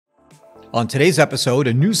On today's episode,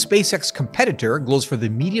 a new SpaceX competitor glows for the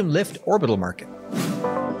medium-lift orbital market.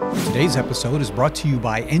 Today's episode is brought to you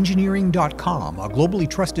by engineering.com, a globally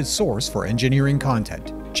trusted source for engineering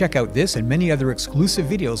content. Check out this and many other exclusive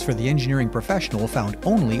videos for the engineering professional found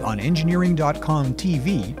only on engineering.com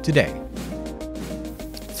TV today.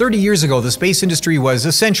 30 years ago, the space industry was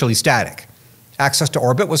essentially static. Access to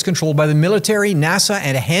orbit was controlled by the military, NASA,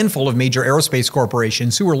 and a handful of major aerospace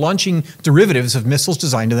corporations who were launching derivatives of missiles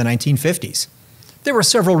designed in the 1950s. There were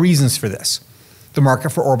several reasons for this. The market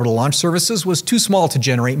for orbital launch services was too small to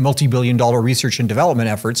generate multi-billion-dollar research and development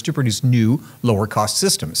efforts to produce new, lower-cost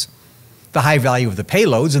systems. The high value of the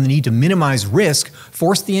payloads and the need to minimize risk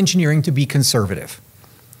forced the engineering to be conservative.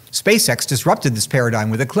 SpaceX disrupted this paradigm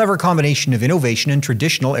with a clever combination of innovation and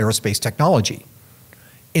traditional aerospace technology.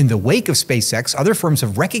 In the wake of SpaceX, other firms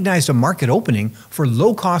have recognized a market opening for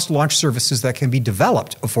low-cost launch services that can be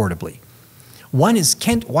developed affordably. One is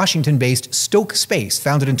Kent, Washington-based Stoke Space,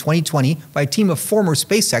 founded in 2020 by a team of former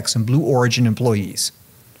SpaceX and Blue Origin employees.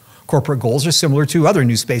 Corporate goals are similar to other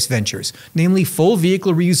new space ventures, namely full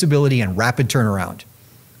vehicle reusability and rapid turnaround.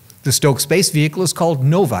 The Stoke Space vehicle is called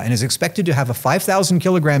Nova and is expected to have a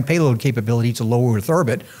 5,000-kilogram payload capability to low Earth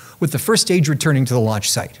orbit, with the first stage returning to the launch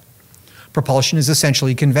site. Propulsion is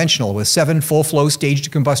essentially conventional, with 7 full-flow staged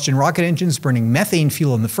combustion rocket engines burning methane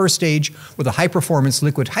fuel in the first stage, with a high-performance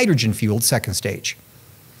liquid hydrogen-fueled second stage.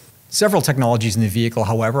 Several technologies in the vehicle,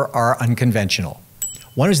 however, are unconventional.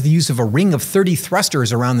 One is the use of a ring of 30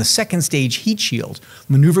 thrusters around the second stage heat shield,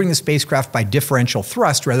 maneuvering the spacecraft by differential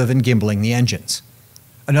thrust rather than gimbaling the engines.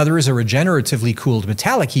 Another is a regeneratively cooled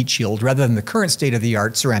metallic heat shield rather than the current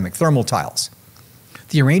state-of-the-art ceramic thermal tiles.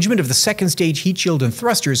 The arrangement of the second stage heat shield and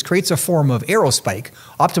thrusters creates a form of aerospike,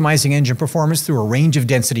 optimizing engine performance through a range of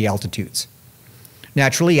density altitudes.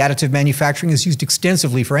 Naturally, additive manufacturing is used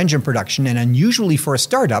extensively for engine production, and unusually for a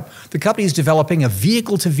startup, the company is developing a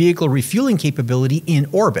vehicle-to-vehicle refueling capability in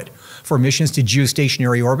orbit for missions to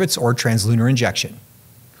geostationary orbits or translunar injection.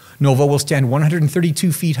 Nova will stand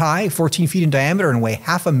 132 feet high, 14 feet in diameter, and weigh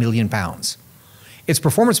 500,000 pounds. Its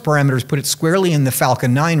performance parameters put it squarely in the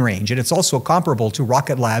Falcon 9 range, and it's also comparable to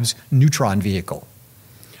Rocket Lab's Neutron vehicle.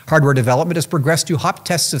 Hardware development has progressed to hot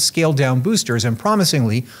tests of scaled-down boosters, and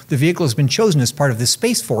promisingly, the vehicle has been chosen as part of the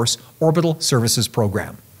Space Force Orbital Services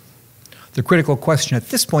Program. The critical question at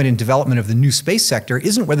this point in development of the new space sector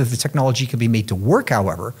isn't whether the technology can be made to work,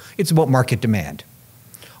 however, it's about market demand.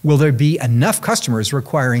 Will there be enough customers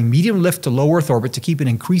requiring medium lift to low Earth orbit to keep an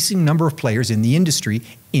increasing number of players in the industry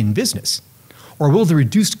in business? Or will the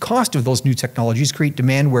reduced cost of those new technologies create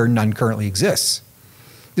demand where none currently exists?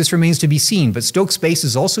 This remains to be seen, but Stoke Space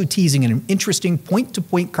is also teasing an interesting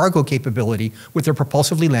point-to-point cargo capability with their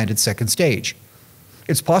propulsively landed second stage.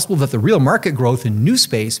 It's possible that the real market growth in new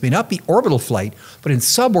space may not be orbital flight, but in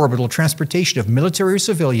suborbital transportation of military or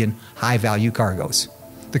civilian high-value cargoes.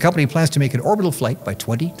 The company plans to make an orbital flight by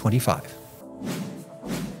 2025.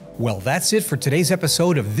 Well, that's it for today's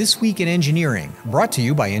episode of This Week in Engineering, brought to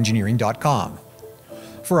you by engineering.com.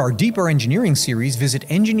 For our deeper engineering series, visit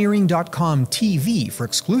engineering.com TV for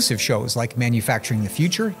exclusive shows like Manufacturing the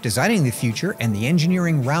Future, Designing the Future, and the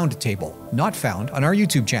Engineering Roundtable, not found on our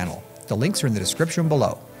YouTube channel. The links are in the description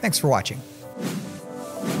below. Thanks for watching.